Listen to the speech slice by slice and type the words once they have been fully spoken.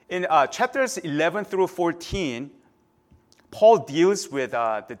In chapters 11 through 14, Paul deals with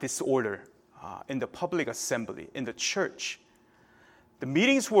the disorder in the public assembly, in the church. Their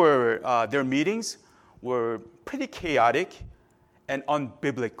meetings were pretty chaotic and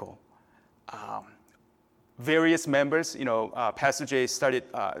unbiblical. Various members, Pastor Jay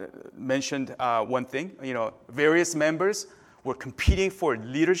mentioned one thing. Various members were competing for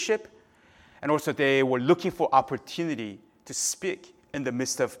leadership, and also they were looking for opportunity to speak in the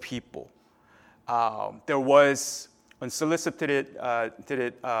midst of people. There was unsolicited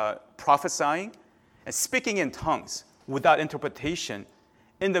prophesying and speaking in tongues without interpretation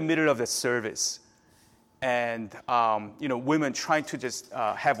in the middle of the service. And, women trying to just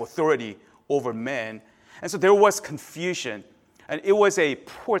have authority over men. And so there was confusion. And it was a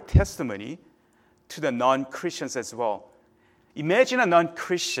poor testimony to the non-Christians as well. Imagine a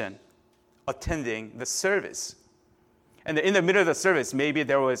non-Christian attending the service. And in the middle of the service, maybe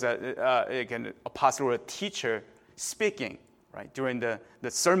there was an apostle or a teacher speaking, right, during the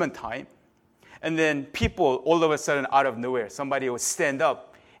sermon time. And then people, all of a sudden, out of nowhere, somebody would stand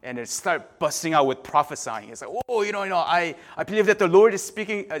up and they start busting out with prophesying. It's like, I believe that the Lord is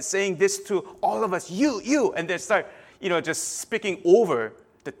speaking, saying this to all of us, you. And they start, just speaking over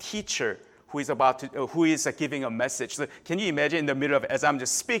the teacher who is giving a message. So can you imagine in the middle of it, as I'm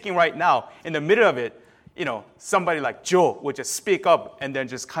just speaking right now, in the middle of it, somebody like Joe would just speak up and then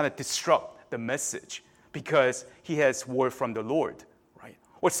just kind of disrupt the message because he has word from the Lord, right?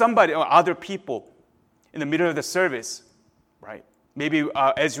 Or somebody or other people in the middle of the service, right? Maybe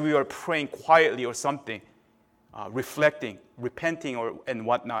as we are praying quietly or something, reflecting, repenting and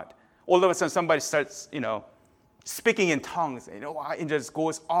whatnot, all of a sudden somebody starts, speaking in tongues, and it just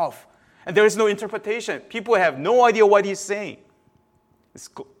goes off. And there is no interpretation. People have no idea what he's saying. It's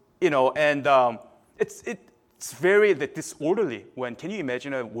very disorderly can you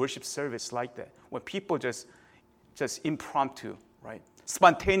imagine a worship service like that? When people just impromptu, right?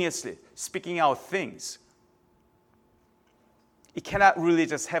 Spontaneously speaking out things. It cannot really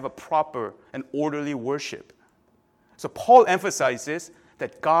just have a proper and orderly worship. So Paul emphasizes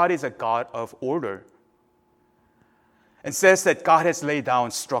that God is a God of order and says that God has laid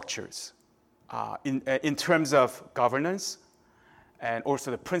down structures in terms of governance and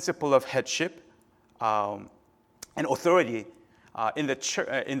also the principle of headship and authority in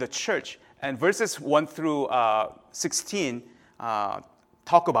the church. And verses 1 through 16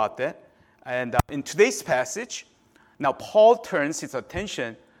 talk about that. And in today's passage, now Paul turns his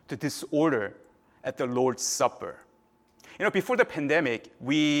attention to disorder at the Lord's Supper. Before the pandemic,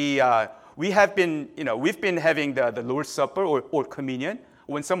 we've been having the Lord's Supper or communion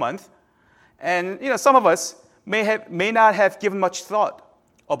once a month, and some of us may not have given much thought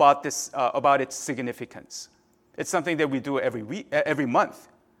about its significance. It's something that we do every month,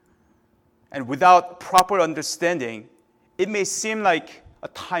 and without proper understanding, it may seem like a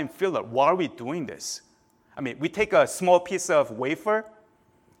time filler. Why are we doing this? I mean, we take a small piece of wafer,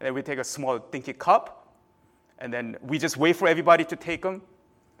 and we take a small dinky cup, and then we just wait for everybody to take them,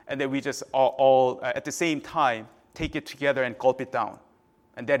 and then we just all at the same time take it together and gulp it down.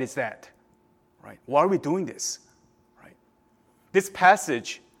 And that is that, right? Why are we doing this, right? This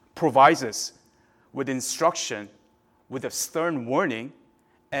passage provides us with instruction, with a stern warning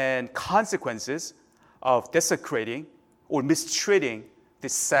and consequences of desecrating or mistreating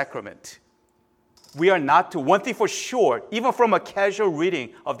this sacrament. We are not to, one thing for sure, even from a casual reading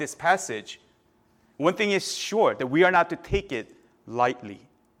of this passage, one thing is sure, that we are not to take it lightly.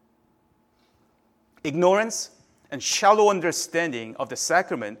 Ignorance and shallow understanding of the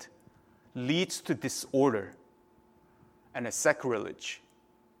sacrament leads to disorder and a sacrilege.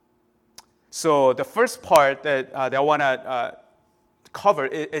 So the first part that I want to cover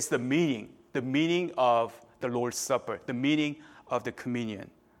is the meaning of the Lord's Supper, the meaning of the communion.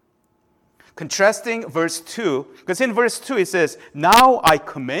 Contrasting verse 2, because in verse 2 it says, "Now I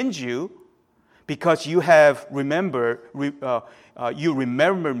commend you because you remember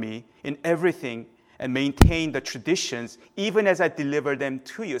me in everything and maintain the traditions, even as I deliver them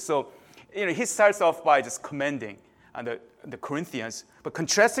to you." So, he starts off by just commending the Corinthians. But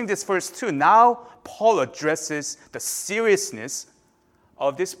contrasting this verse 2, now Paul addresses the seriousness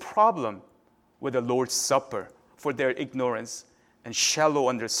of this problem with the Lord's Supper for their ignorance and shallow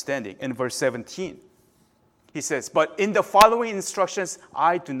understanding. In verse 17, he says, "But in the following instructions,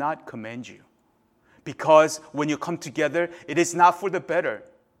 I do not commend you. Because when you come together, it is not for the better,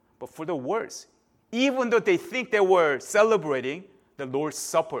 but for the worse." Even though they think they were celebrating the Lord's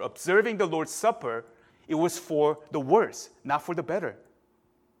Supper, observing the Lord's Supper, it was for the worse, not for the better.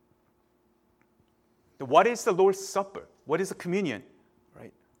 What is the Lord's Supper? What is the communion?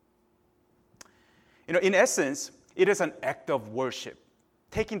 Right? In essence, it is an act of worship,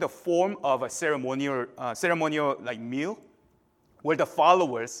 taking the form of a ceremonial like meal, where the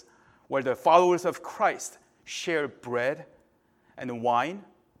followers of Christ share bread and wine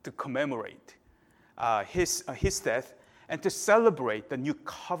to commemorate his death and to celebrate the new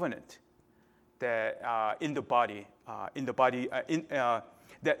covenant that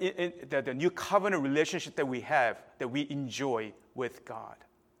the new covenant relationship that we have, that we enjoy with God.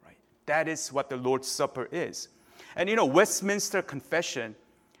 Right? That is what the Lord's Supper is. And Westminster Confession,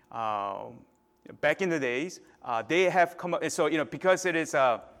 back in the days, they have come up. And so because it is,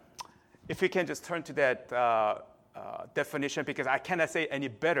 if we can just turn to that definition, because I cannot say any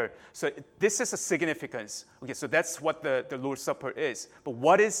better. So this is a significance. Okay, so that's what the Lord's Supper is. But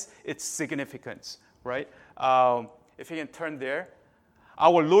what is its significance, right? If you can turn there.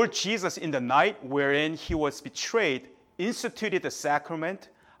 Our Lord Jesus, in the night wherein he was betrayed, instituted the sacrament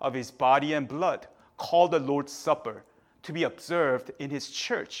of his body and blood, called the Lord's Supper, to be observed in his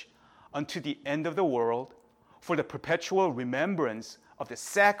church unto the end of the world, for the perpetual remembrance of the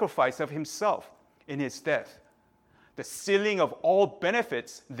sacrifice of himself in his death, the sealing of all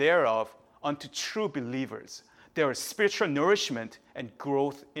benefits thereof unto true believers, their spiritual nourishment and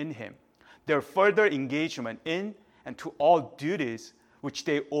growth in him, their further engagement in and to all duties which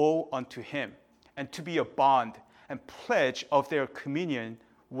they owe unto him, and to be a bond and pledge of their communion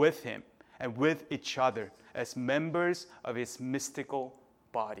with him and with each other as members of his mystical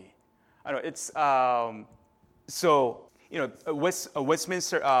body. I know it's a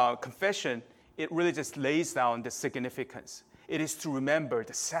Westminster Confession. It really just lays down the significance. It is to remember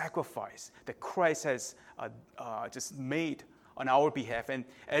the sacrifice that Christ has just made on our behalf. And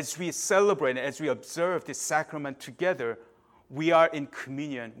as we celebrate, as we observe this sacrament together, we are in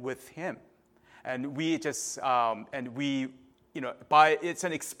communion with him. And we just, it's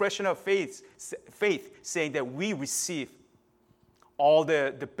an expression of faith saying that we receive all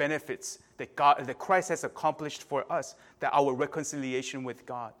the benefits that Christ has accomplished for us, that our reconciliation with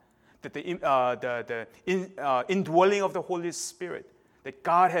God, that the indwelling of the Holy Spirit, that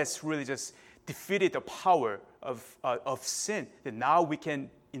God has really just defeated the power of sin, that now we can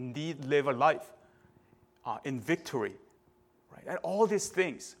indeed live a life in victory, right? And all these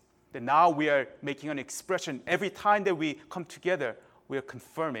things, that now we are making an expression. Every time that we come together, we are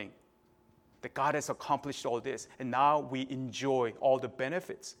confirming that God has accomplished all this, and now we enjoy all the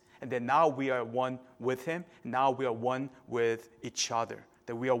benefits. And then now we are one with him, and now we are one with each other,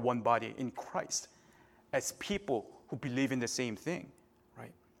 that we are one body in Christ as people who believe in the same thing,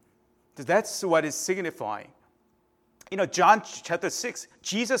 right? So that's what is signifying. John chapter 6,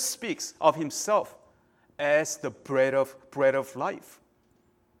 Jesus speaks of himself as the bread of life,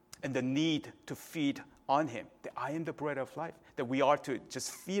 and the need to feed on him, that I am the bread of life, that we are to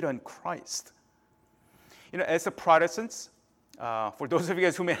just feed on Christ. As a Protestants, for those of you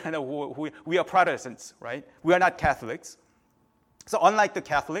guys who may not know, we are Protestants, right? We are not Catholics. So unlike the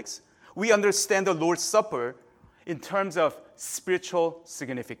Catholics, we understand the Lord's Supper in terms of spiritual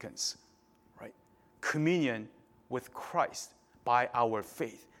significance, right? Communion with Christ by our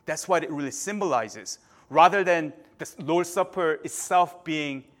faith. That's what it really symbolizes, rather than the Lord's Supper itself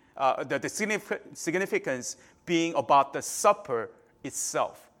being, the significance being about the supper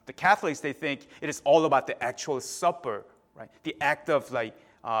itself. The Catholics, they think it is all about the actual supper, right? The act of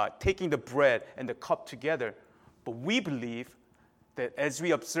taking the bread and the cup together. But we believe that as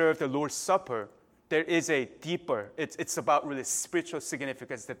we observe the Lord's Supper, there is a deeper, it's about really spiritual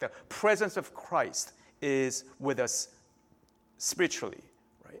significance, that the presence of Christ is with us spiritually,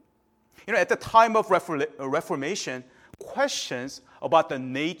 right? At the time of Reformation, questions about the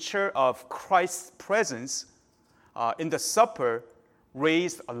nature of Christ's presence in the supper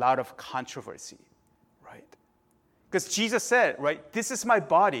raised a lot of controversy, right? Because Jesus said, right, this is my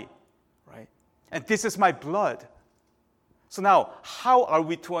body, right? And this is my blood. So now, how are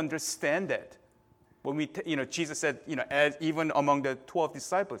we to understand that? When Jesus said, as even among the 12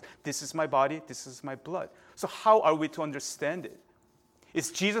 disciples, this is my body, this is my blood. So how are we to understand it?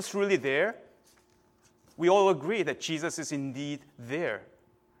 Is Jesus really there? We all agree that Jesus is indeed there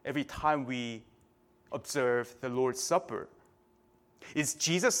every time we observe the Lord's Supper. Is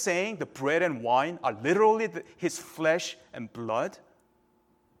Jesus saying the bread and wine are literally his flesh and blood?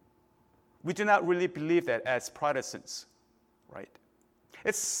 We do not really believe that as Protestants, right?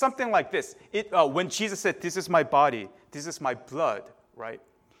 It's something like this. When Jesus said, this is my body, this is my blood, right?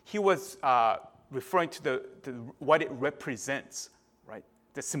 He was referring to what it represents, right?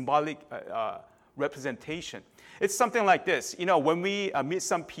 The symbolic representation. It's something like this. When we meet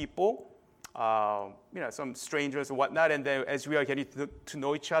some people some strangers or whatnot, and then as we are getting to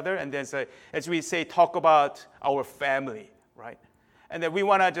know each other, and then as we say, talk about our family, right? And then we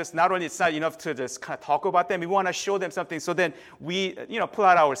want to just, not only it's not enough to just kind of talk about them, we want to show them something. So then we, pull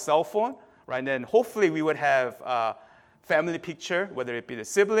out our cell phone, right? And then hopefully we would have a family picture, whether it be the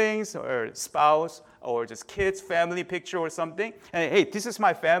siblings or spouse or just kids' family picture or something. And hey, this is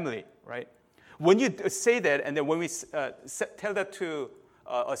my family, right? When you say that, and then when we tell that to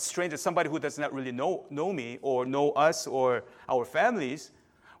a stranger, somebody who does not really know me or know us or our families,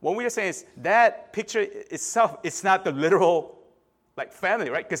 what we are saying is that picture itself is not the literal family,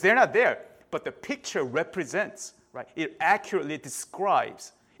 right? Because they're not there. But the picture represents, right? It accurately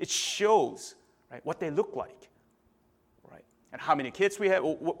describes, it shows, right, what they look like, right? And how many kids we have,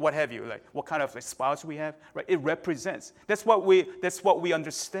 or what have you, what kind of spouse we have, right? It represents. That's what we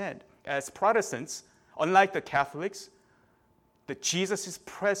understand as Protestants. Unlike the Catholics, that Jesus is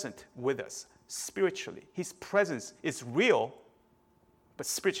present with us spiritually. His presence is real, but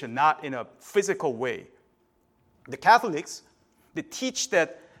spiritual, not in a physical way. The Catholics, they teach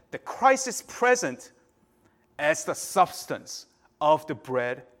that the Christ is present as the substance of the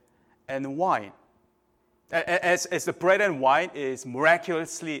bread and wine. As the bread and wine is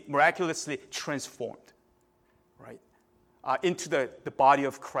miraculously transformed, right, into the body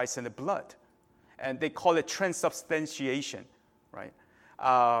of Christ and the blood. And they call it transubstantiation, right?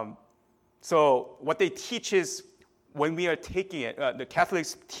 So what they teach is when we are taking it, the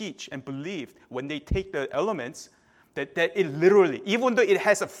Catholics teach and believe when they take the elements, that it literally, even though it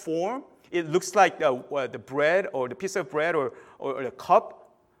has a form, it looks like the bread or the piece of bread or the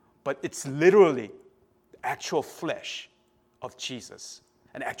cup, but it's literally the actual flesh of Jesus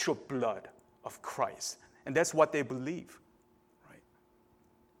and actual blood of Christ. And that's what they believe, right?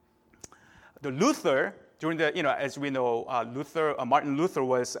 The Luther, during the, as we know, Martin Luther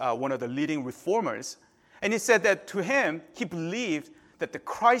was one of the leading reformers. And he said that to him, he believed that the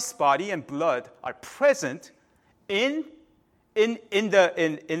Christ's body and blood are present in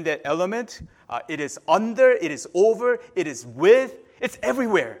the element. It is under, it is over, it is with, it's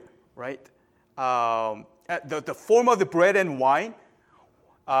everywhere, right? The form of the bread and wine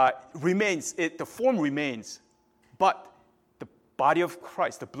remains, the form remains, but the body of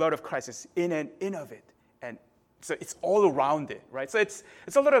Christ, the blood of Christ is in and in of it. And so it's all around it, right? So it's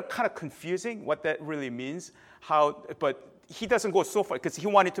a little kind of confusing what that really means, but he doesn't go so far because he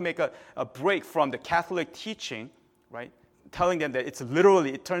wanted to make a break from the Catholic teaching, right? Telling them that it's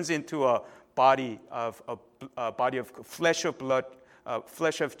literally, it turns into a body of flesh of blood,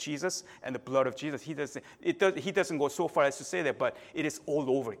 flesh of Jesus and the blood of Jesus. He doesn't go so far as to say that, but it is all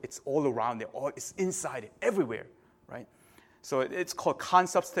over. It's all around it. It's inside it, everywhere, right? So it's called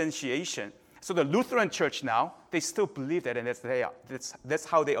consubstantiation. So the Lutheran Church now, they still believe that, and that's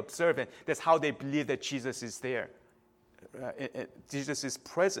how they observe it. That's how they believe that Jesus is there. Jesus is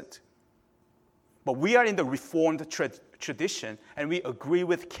present. But we are in the Reformed tradition, and we agree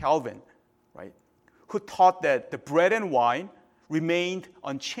with Calvin, right, who taught that the bread and wine remained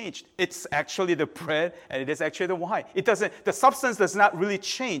unchanged. It's actually the bread, and it is actually the wine. The substance does not really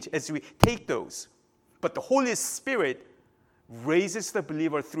change as we take those. But the Holy Spirit raises the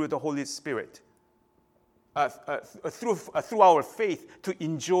believer through the Holy Spirit, through our faith, to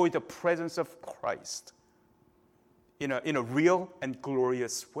enjoy the presence of Christ in a real and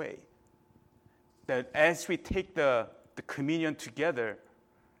glorious way. That as we take the communion together,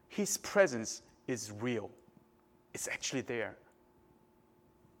 His presence is real. It's actually there.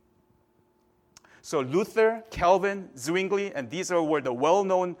 So Luther, Calvin, Zwingli, and these were the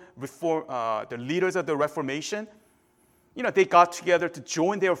well-known the leaders of the Reformation. They got together to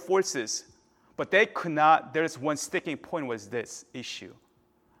join their forces, but they could not. There's one sticking point was this issue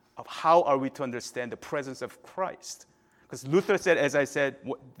of how are we to understand the presence of Christ. Because Luther said, as I said,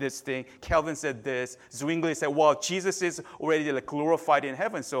 this thing. Calvin said this. Zwingli said, well, Jesus is already glorified in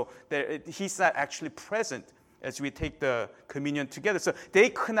heaven, so He's not actually present as we take the communion together. So they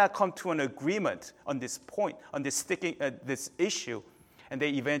could not come to an agreement on this point, on this issue, and they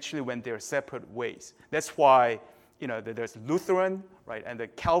eventually went their separate ways. That's why there's Lutheran, right, and the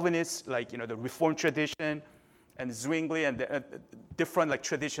Calvinists, the Reformed tradition, and Zwingli, and the different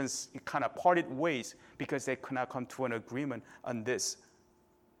traditions kind of parted ways because they could not come to an agreement on this.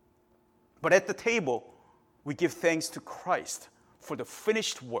 But at the table, we give thanks to Christ for the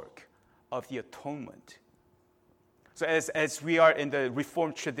finished work of the atonement. So as we are in the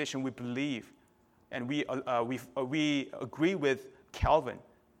Reformed tradition, we believe, and we agree with Calvin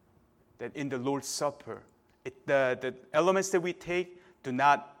that in the Lord's Supper, the elements that we take do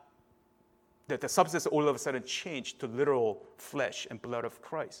not, that the substance all of a sudden change to literal flesh and blood of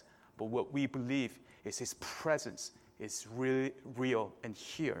Christ. but what we believe is his presence is really real and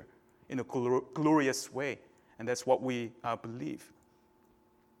here in a glorious way. And that's what we believe.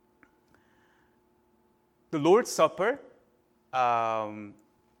 The Lord's Supper, it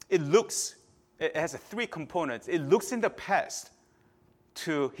has three components. It looks in the past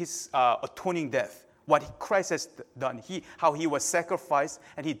to his atoning death, what Christ has done, how he was sacrificed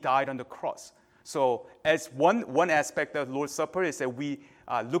and he died on the cross. So as one aspect of the Lord's Supper is that we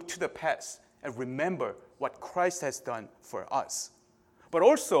look to the past and remember what Christ has done for us. But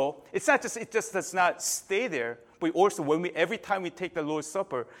also, it just does not stay there. But also, every time we take the Lord's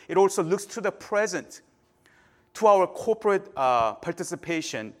Supper, it also looks to the present, to our corporate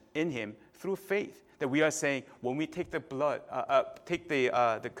participation in Him through faith. That we are saying, when we take the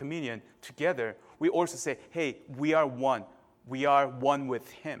communion together, we also say, hey, we are one. We are one with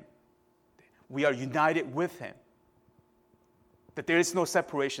Him. We are united with Him. That there is no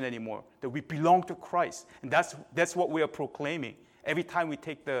separation anymore. That we belong to Christ. And that's what we are proclaiming. Every time we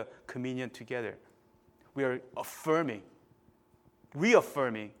take the communion together, we are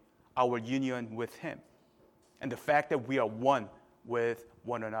reaffirming our union with Him. And the fact that we are one with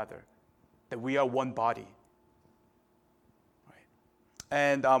one another. That we are one body. Right?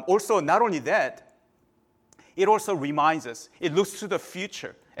 And also, not only that, it also reminds us, it looks to the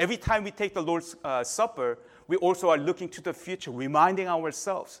future. Every time we take the Lord's Supper, we also are looking to the future, reminding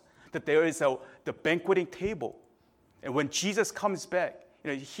ourselves that there is the banqueting table. And when Jesus comes back,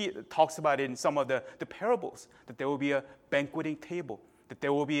 he talks about it in some of the parables, that there will be a banqueting table, that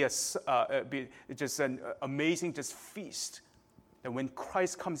there will be just an amazing feast. That when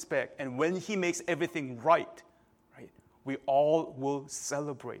Christ comes back and when He makes everything right, we all will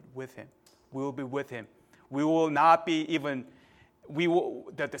celebrate with Him. We will be with Him. We will not be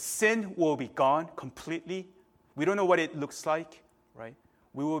that the sin will be gone completely. We don't know what it looks like, right?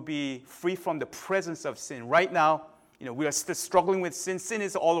 We will be free from the presence of sin. Right now, we are still struggling with sin. Sin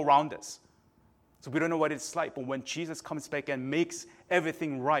is all around us. So we don't know what it's like. But when Jesus comes back and makes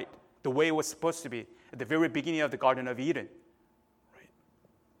everything right, the way it was supposed to be at the very beginning of the Garden of Eden, right?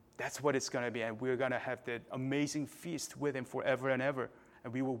 That's what it's going to be. And we're going to have that amazing feast with Him forever and ever.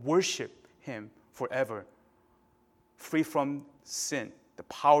 And we will worship Him forever, free from sin, the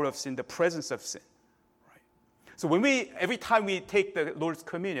power of sin, the presence of sin. Right? So every time we take the Lord's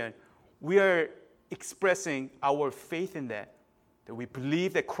communion, we are expressing our faith in that we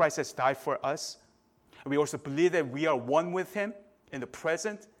believe that Christ has died for us. And we also believe that we are one with Him in the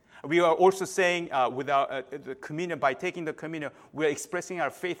present. We are also saying the communion, by taking the communion, we are expressing our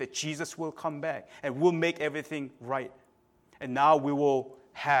faith that Jesus will come back and will make everything right. And now we will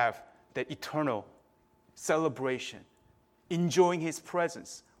have that eternal celebration, enjoying His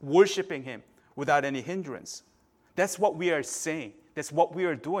presence, worshiping Him without any hindrance. That's what we are saying. That's what we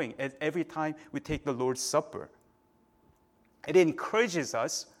are doing every time we take the Lord's Supper. It encourages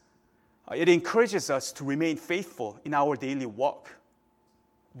us to remain faithful in our daily walk.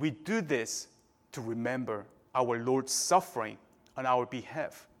 We do this to remember our Lord's suffering on our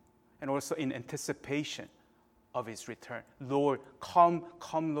behalf and also in anticipation of His return. Lord, come,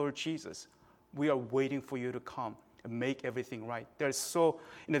 Lord Jesus. We are waiting for You to come and make everything right.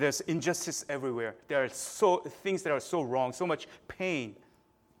 There's injustice everywhere. There are things that are so wrong, so much pain.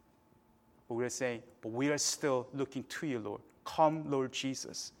 But we are saying, but we are still looking to You, Lord. Come, Lord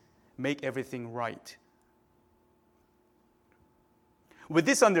Jesus. Make everything right. With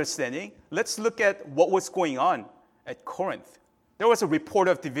this understanding, let's look at what was going on at Corinth. There was a report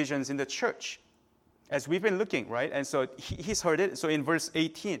of divisions in the church, as we've been looking, right? And so he's heard it. So in verse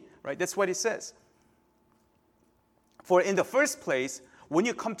 18, right, that's what he says. For in the first place, when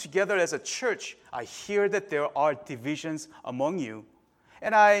you come together as a church, I hear that there are divisions among you,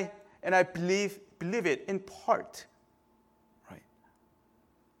 and I believe it in part, right?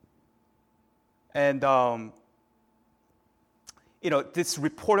 And this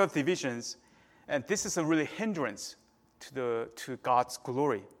report of divisions, and this is a really hindrance to God's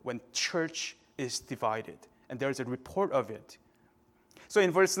glory when church is divided, and there's a report of it. So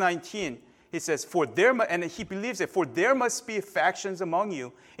in verse 19. He says, and he believes that for there must be factions among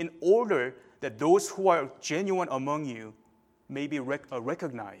you in order that those who are genuine among you may be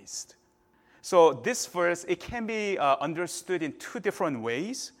recognized. So this verse, it can be understood in two different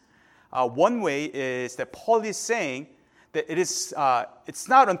ways. One way is that Paul is saying that it's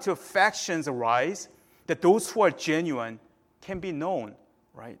not until factions arise that those who are genuine can be known,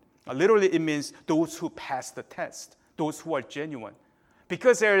 right? Literally, it means those who pass the test, those who are genuine.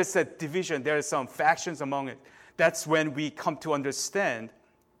 Because there is a division, there are some factions among it, that's when we come to understand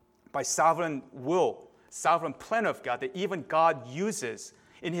by sovereign will, sovereign plan of God, that even God uses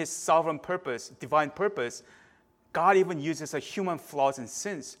in his sovereign purpose, divine purpose, God even uses human flaws and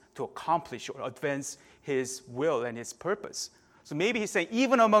sins to accomplish or advance his will and his purpose. So maybe he's saying,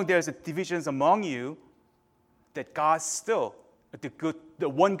 even among there's divisions among you, that God still, the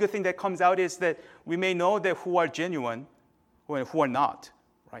one good thing that comes out is that we may know that who are genuine and who are not,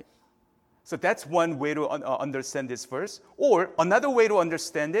 right? So that's one way to understand this verse. Or another way to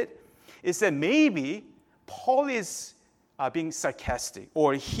understand it is that maybe Paul is being sarcastic,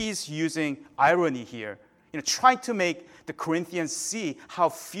 or he's using irony here, trying to make the Corinthians see how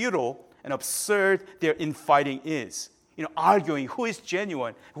futile and absurd their infighting is. Arguing who is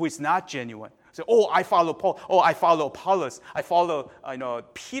genuine, who is not genuine. So, I follow Paul. I follow Apollos. I follow,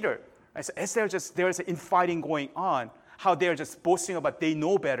 Peter. And so as there's an infighting going on, how they're just boasting about they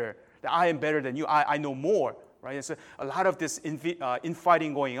know better, that I am better than you, I know more, right? And so a lot of this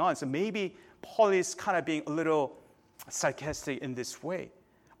infighting going on. So maybe Paul is kind of being a little sarcastic in this way.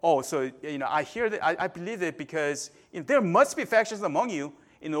 So I hear that, I believe it because there must be factions among you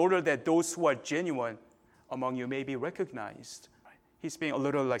in order that those who are genuine among you may be recognized. He's being a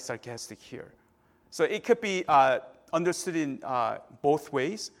little sarcastic here. So it could be understood in both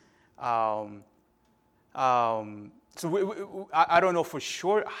ways. So I don't know for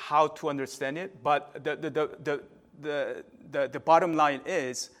sure how to understand it, but the bottom line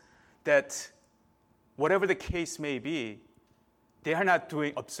is that whatever the case may be, they are not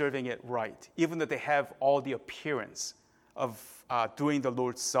observing it right, even though they have all the appearance of doing the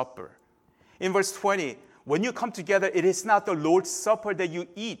Lord's Supper. In verse 20, when you come together, it is not the Lord's Supper that you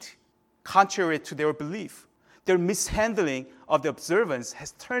eat, contrary to their belief. Their mishandling of the observance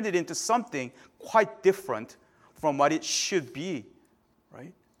has turned it into something quite different from what it should be,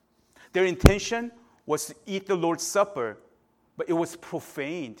 right? Their intention was to eat the Lord's Supper, but it was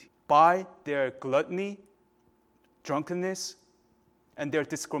profaned by their gluttony, drunkenness, and their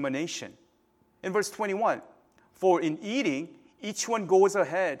discrimination. In verse 21, for in eating, each one goes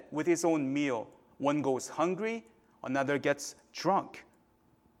ahead with his own meal. One goes hungry, another gets drunk.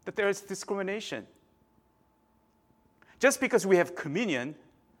 That there is discrimination. Just because we have communion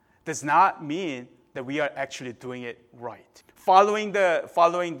does not mean that we are actually doing it right. Following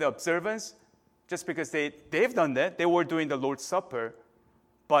the observance, just because they've done that, they were doing the Lord's Supper,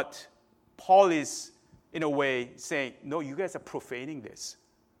 but Paul is, in a way, saying, no, you guys are profaning this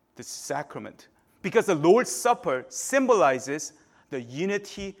sacrament. Because the Lord's Supper symbolizes the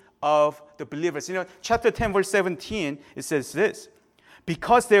unity of the believers. Chapter 10, verse 17, it says this,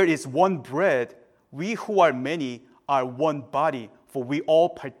 because there is one bread, we who are many are one body, for we all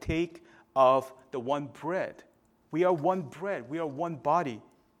partake of the one bread. We are one bread. We are one body.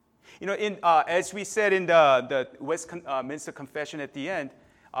 As we said in the Westminster Confession at the end,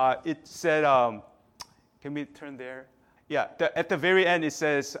 it said, can we turn there? Yeah, at the very end it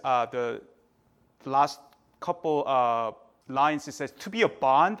says, the last couple lines, it says, to be a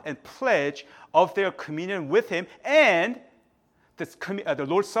bond and pledge of their communion with him, and the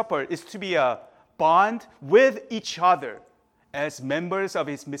Lord's Supper is to be a bond with each other as members of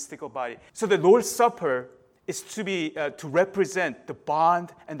his mystical body. So the Lord's Supper is to be to represent the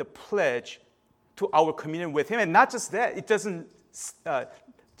bond and the pledge to our communion with him. And not just that, it doesn't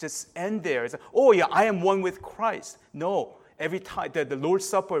just end there. It's I am one with Christ. No, every time the Lord's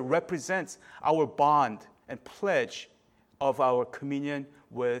Supper represents our bond and pledge of our communion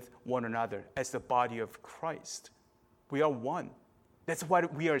with one another as the body of Christ. We are one. That's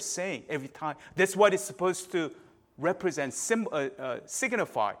what we are saying every time. That's what it's supposed to represent,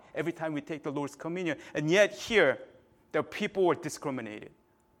 signify every time we take the Lord's communion. And yet here, the people were discriminated.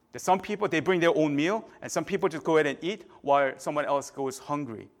 There's some people, they bring their own meal, and some people just go ahead and eat while someone else goes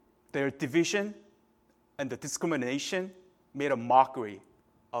hungry. Their division and the discrimination made a mockery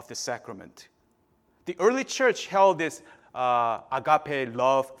of the sacrament. The early church held this agape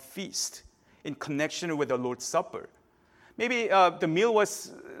love feast in connection with the Lord's Supper. Maybe the meal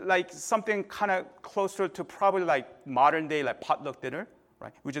was like something kind of closer to probably like modern day, like potluck dinner,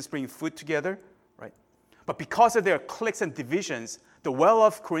 right? We just bring food together, right? But because of their cliques and divisions, the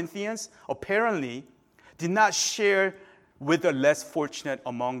well-off Corinthians apparently did not share with the less fortunate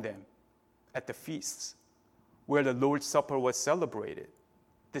among them at the feasts where the Lord's Supper was celebrated.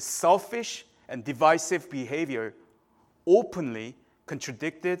 This selfish and divisive behavior openly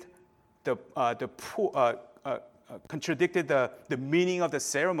contradicted the meaning of the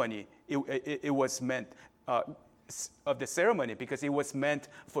ceremony. It was meant of the ceremony because it was meant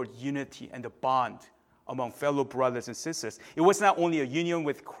for unity and the bond among fellow brothers and sisters. It was not only a union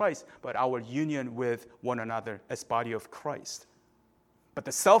with Christ, but our union with one another as body of Christ. But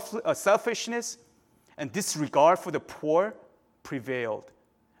the selfishness and disregard for the poor prevailed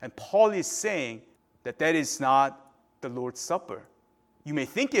And Paul is saying that that is not the Lord's Supper. You may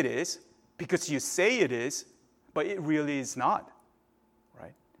think it is because you say it is, but it really is not.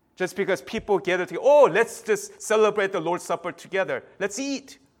 Right? Just because people gather together, oh, let's just celebrate the Lord's Supper together. Let's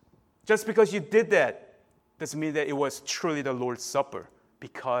eat. Just because you did that doesn't mean that it was truly the Lord's Supper,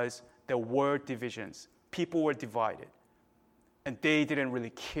 because there were divisions. People were divided, and they didn't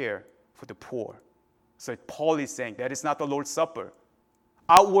really care for the poor. So Paul is saying that is not the Lord's Supper.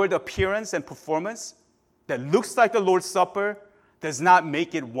 Outward appearance and performance that looks like the Lord's Supper does not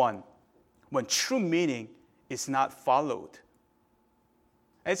make it one, when true meaning is not followed.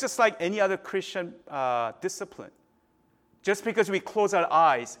 And it's just like any other Christian discipline. Just because we close our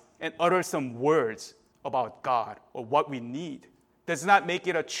eyes and utter some words about God or what we need does not make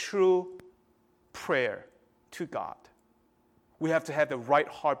it a true prayer to God. We have to have the right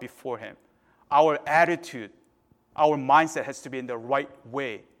heart before Him. Our attitude, our mindset has to be in the right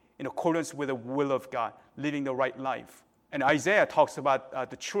way, in accordance with the will of God, living the right life. And Isaiah talks about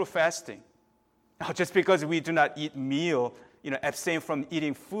the true fasting. Now, just because we do not eat meal, abstain from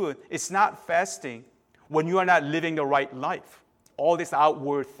eating food, it's not fasting when you are not living the right life. All these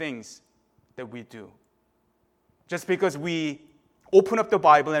outward things that we do. Just because we open up the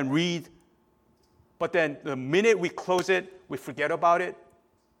Bible and read, but then the minute we close it, we forget about it,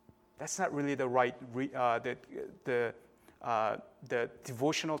 that's not really the right, the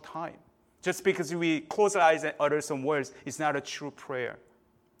devotional time. Just because we close our eyes and utter some words, it's not a true prayer.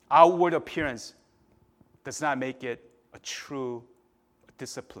 Outward appearance does not make it a true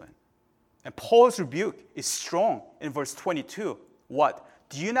discipline. And Paul's rebuke is strong in verse 22. What?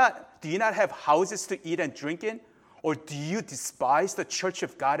 Do you not have houses to eat and drink in? Or do you despise the church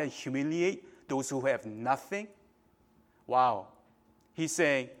of God and humiliate those who have nothing? Wow. He's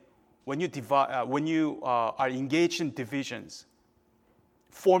saying, when you are engaged in divisions,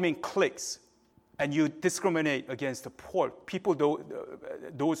 forming cliques, and you discriminate against the poor, people,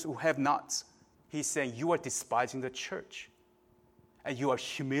 those who have nots, he's saying you are despising the church, and you are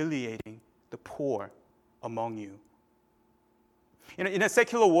humiliating the poor among you. In a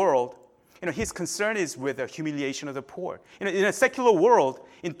secular world, his concern is with the humiliation of the poor. In a secular world,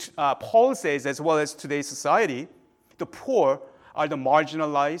 Paul says, as well as today's society, the poor are the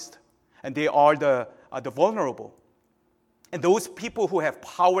marginalized, and they are the vulnerable. And those people who have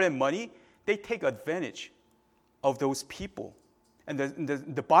power and money, they take advantage of those people. And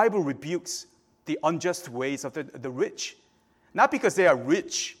the Bible rebukes the unjust ways of the rich. Not because they are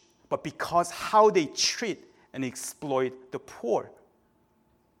rich, but because how they treat and exploit the poor.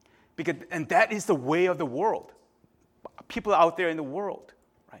 And that is the way of the world. People out there in the world,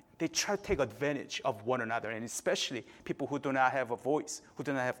 right? They try to take advantage of one another, and especially people who do not have a voice, who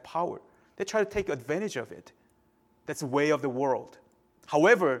do not have power. They try to take advantage of it. That's the way of the world.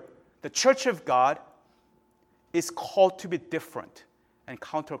 However, the church of God is called to be different and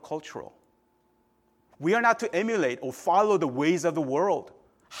countercultural. We are not to emulate or follow the ways of the world,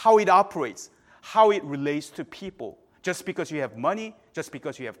 how it operates, how it relates to people. Just because you have money, just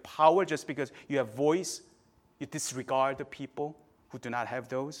because you have power, just because you have voice, you disregard the people who do not have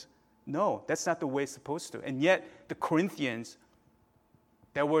those. No, that's not the way it's supposed to. And yet, the Corinthians,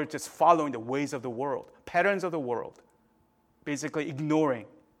 they were just following the ways of the world, patterns of the world, basically ignoring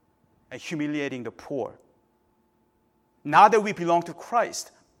and humiliating the poor. Now that we belong to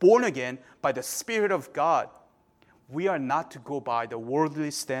Christ, born again by the Spirit of God, we are not to go by the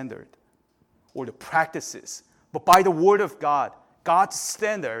worldly standard or the practices, but by the Word of God. God's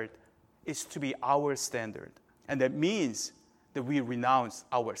standard is to be our standard. And that means that we renounce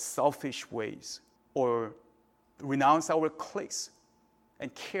our selfish ways or renounce our cliques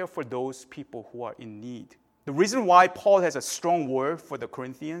and care for those people who are in need. The reason why Paul has a strong word for the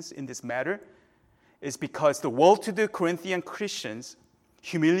Corinthians in this matter is because the well-to-do Corinthian Christians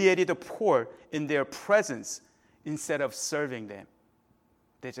humiliated the poor in their presence instead of serving them.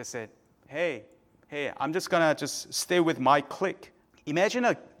 They just said, hey, I'm just going to just stay with my clique. Imagine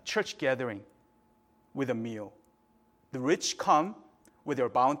a church gathering with a meal. The rich come with their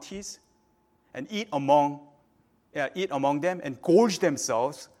bounties and eat among them and gorge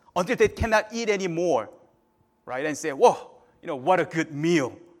themselves until they cannot eat anymore, right? And say, whoa, what a good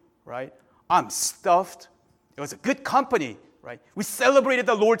meal, right? I'm stuffed. It was a good company, right? We celebrated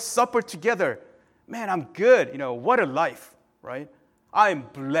the Lord's Supper together. Man, I'm good. What a life, right? I'm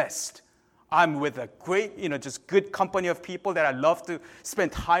blessed. I'm with a great, just good company of people that I love to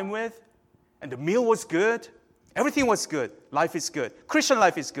spend time with. And the meal was good. Everything was good. Life is good. Christian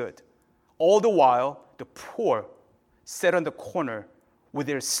life is good. All the while, the poor sat on the corner with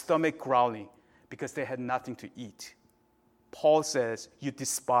their stomach growling because they had nothing to eat. Paul says, you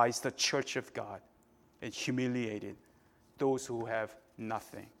despise the church of God and humiliated those who have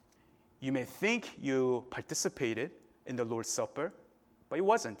nothing. You may think you participated in the Lord's Supper, but it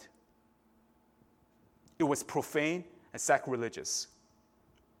wasn't. It was profane and sacrilegious.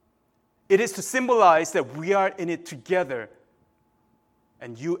 It is to symbolize that we are in it together,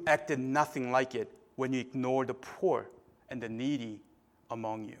 and you acted nothing like it when you ignore the poor and the needy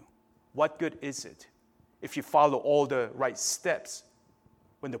among you. What good is it if you follow all the right steps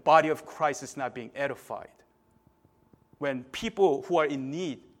when the body of Christ is not being edified? When people who are in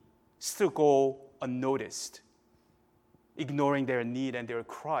need still go unnoticed, ignoring their need and their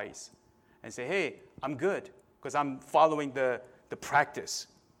cries, and say, hey, I'm good because I'm following the practice.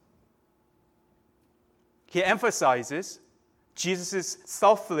 He emphasizes Jesus'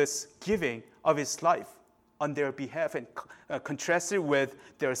 selfless giving of his life on their behalf and contrasted with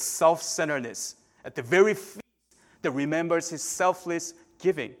their self-centeredness at the very feast that remembers his selfless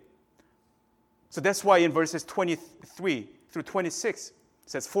giving. So that's why in verses 23 through 26, it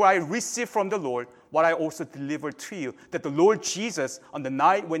says, for I received from the Lord what I also delivered to you, that the Lord Jesus, on the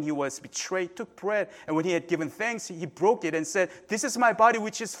night when he was betrayed, took bread, and when he had given thanks, he broke it and said, this is my body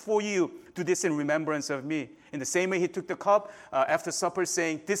which is for you. Do this in remembrance of me. In the same way, he took the cup after supper,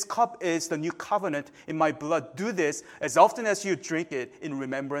 saying, this cup is the new covenant in my blood. Do this as often as you drink it in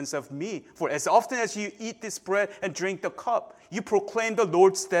remembrance of me. For as often as you eat this bread and drink the cup, you proclaim the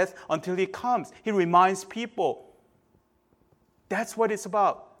Lord's death until he comes. He reminds people. That's what it's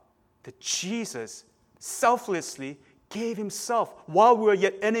about. That Jesus selflessly gave himself while we were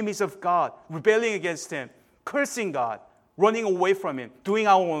yet enemies of God, rebelling against him, cursing God, running away from him, doing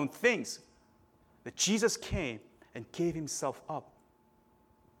our own things. That Jesus came and gave himself up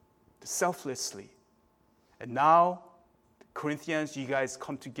selflessly. And now, Corinthians, you guys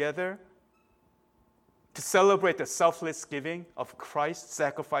come together to celebrate the selfless giving of Christ's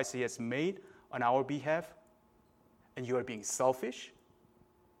sacrifice he has made on our behalf. And you are being selfish.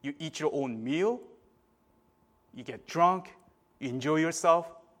 You eat your own meal. You get drunk. You enjoy yourself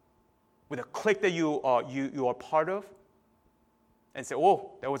with a clique that you are part of. And say,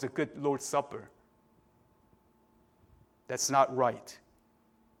 oh, that was a good Lord's Supper. That's not right.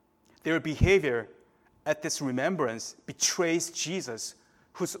 Their behavior at this remembrance betrays Jesus,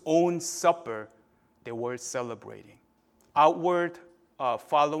 whose own supper they were celebrating. Outward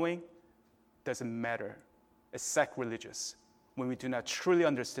following doesn't matter. It's sacrilegious when we do not truly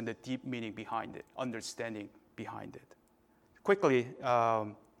understand the deep meaning behind it, understanding behind it. Quickly,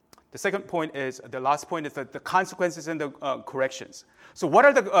 the last point is the consequences and the corrections. So what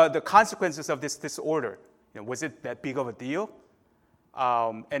are the consequences of this disorder? Was it that big of a deal?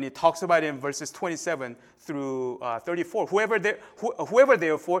 And it talks about it in verses 27 through 34. Whoever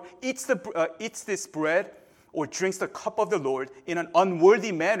therefore eats this bread or drinks the cup of the Lord in an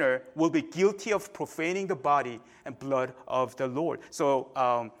unworthy manner will be guilty of profaning the body and blood of the Lord. So,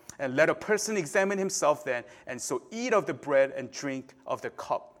 and let a person examine himself then, and so eat of the bread and drink of the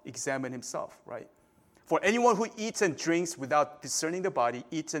cup. Examine himself, right? For anyone who eats and drinks without discerning the body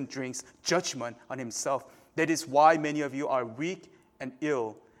eats and drinks judgment on himself. That is why many of you are weak and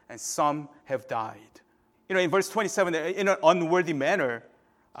ill, and some have died. In verse 27, in an unworthy manner,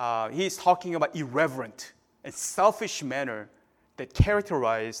 he's talking about irreverent and selfish manner that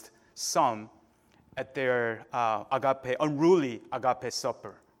characterized some at their unruly agape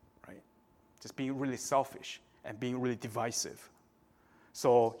supper, right? Just being really selfish and being really divisive.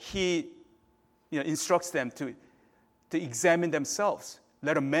 So he instructs them to examine themselves.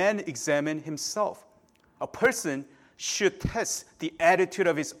 Let a man examine himself. A person should test the attitude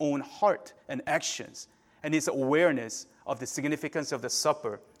of his own heart and actions and his awareness of the significance of the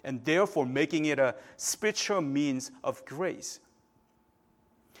supper, and therefore making it a spiritual means of grace.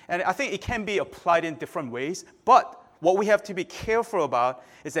 And I think it can be applied in different ways, but what we have to be careful about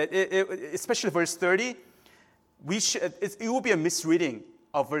is that, especially verse 30, it will be a misreading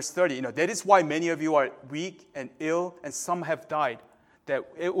of verse 30. That is why many of you are weak and ill, and some have died. That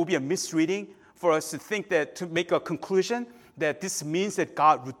it will be a misreading for us to think that, to make a conclusion that this means that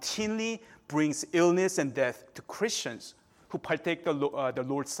God routinely brings illness and death to Christians who partake the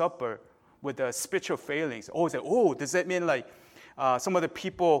Lord's Supper with the spiritual failings. Does that mean like some of the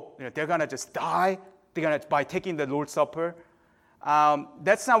people, they're going to just die by taking the Lord's Supper?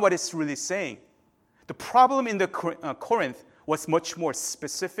 That's not what it's really saying. The problem in the Corinth was much more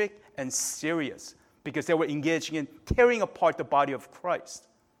specific and serious because they were engaging in tearing apart the body of Christ.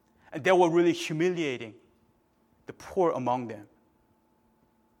 And they were really humiliating the poor among them.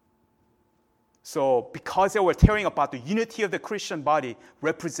 So because they were tearing apart the unity of the Christian body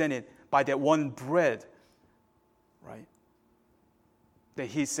represented by that one bread, right? That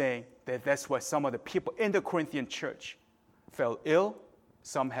he's saying that that's why some of the people in the Corinthian church fell ill,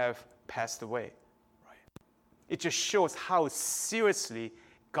 some have passed away. Right? It just shows how seriously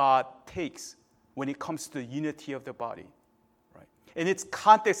God takes when it comes to the unity of the body. Right? In its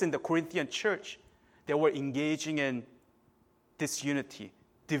context in the Corinthian church, they were engaging in disunity,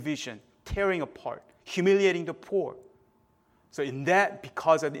 division, tearing apart, humiliating the poor. So in that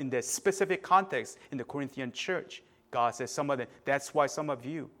specific context in the Corinthian church, God says that's why some of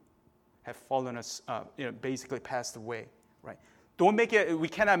you have fallen, basically passed away, right? Don't make it. We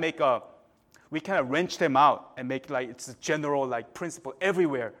cannot wrench them out and make like it's a general like principle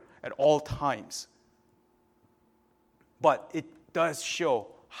everywhere at all times. But it does show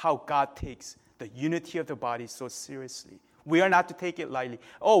how God takes the unity of the body so seriously. We are not to take it lightly.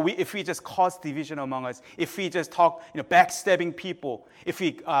 If we just cause division among us, if we just talk, backstabbing people, if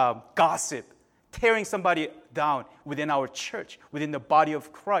we gossip, tearing somebody down within our church, within the body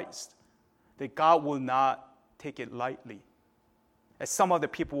of Christ, that God will not take it lightly, as some of the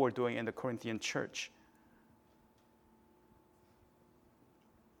people were doing in the Corinthian church.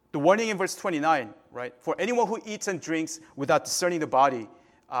 The warning in verse 29, right? For anyone who eats and drinks without discerning the body,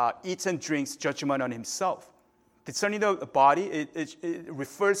 eats and drinks judgment on himself. Discerning the body, it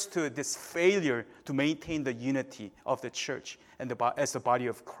refers to this failure to maintain the unity of the church and as the body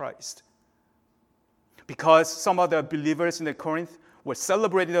of Christ. Because some of the believers in the Corinth were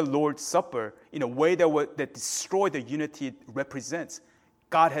celebrating the Lord's Supper in a way that destroyed the unity it represents,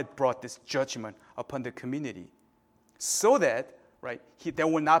 God had brought this judgment upon the community, so that there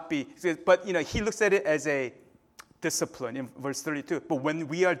will not be. But he looks at it as a discipline in verse 32. But when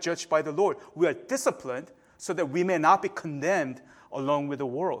we are judged by the Lord, we are disciplined so that we may not be condemned along with the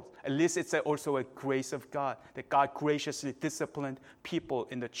world. At least it's also a grace of God, that God graciously disciplined people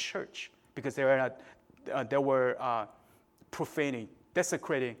in the church because they were profaning,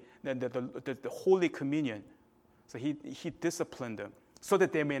 desecrating the Holy Communion. So he disciplined them so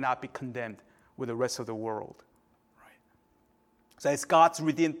that they may not be condemned with the rest of the world. Right? So as God's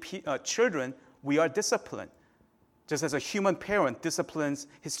redeemed children, we are disciplined. Just as a human parent disciplines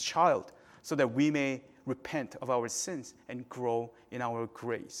his child so that we may repent of our sins and grow in our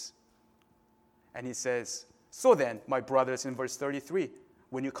grace. And he says, so then, my brothers, in verse 33,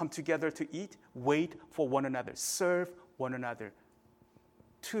 when you come together to eat, wait for one another, serve one another,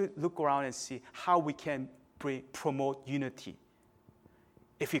 to look around and see how we can promote unity.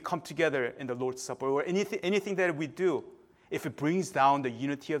 If we come together in the Lord's Supper or anything that we do, if it brings down the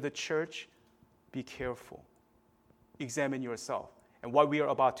unity of the church, be careful. Examine yourself. And what we are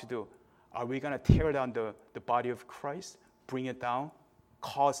about to do, are we going to tear down the body of Christ, bring it down,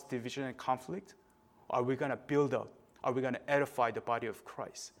 cause division and conflict? Or are we going to build up? Are we going to edify the body of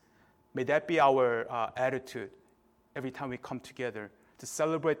Christ? May that be our attitude every time we come together to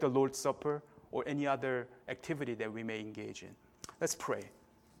celebrate the Lord's Supper or any other activity that we may engage in. Let's pray.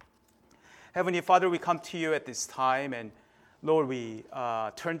 Heavenly Father, we come to you at this time, and Lord, we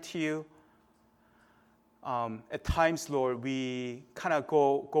turn to you. At times, Lord, we kind of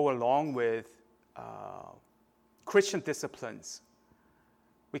go along with Christian disciplines.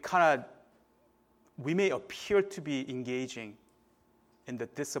 We may appear to be engaging in the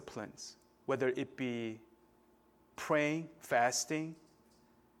disciplines, whether it be praying, fasting,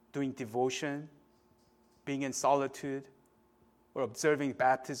 doing devotion, being in solitude, or observing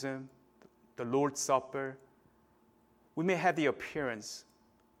baptism, the Lord's Supper. We may have the appearance,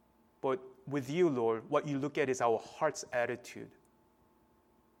 but with you, Lord, what you look at is our heart's attitude.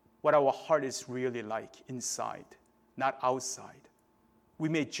 What our heart is really like inside, not outside. We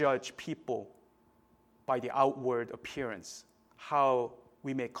may judge people by the outward appearance, how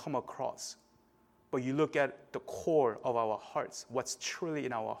we may come across. But you look at the core of our hearts, what's truly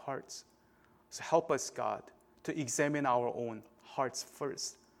in our hearts. So help us, God, to examine our own hearts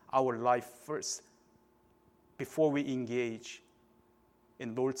first, our life first, before we engage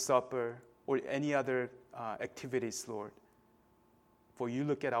in Lord's Supper or any other activities, Lord. For you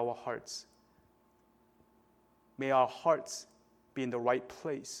look at our hearts. May our hearts be in the right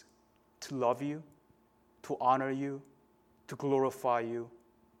place to love you, to honor you, to glorify you,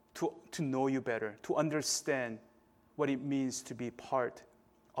 to know you better, to understand what it means to be part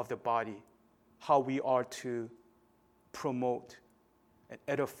of the body, how we are to promote and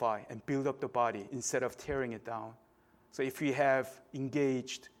edify and build up the body instead of tearing it down. So if we have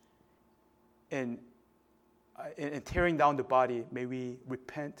engaged in tearing down the body, may we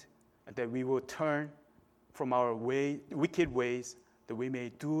repent and that we will turn from our wicked ways, that we may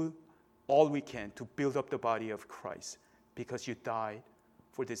do all we can to build up the body of Christ, because you died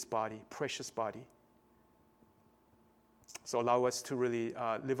for this body, precious body. So allow us to really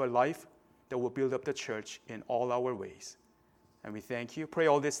live a life that will build up the church in all our ways. And we thank you. Pray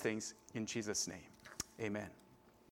all these things in Jesus' name. Amen.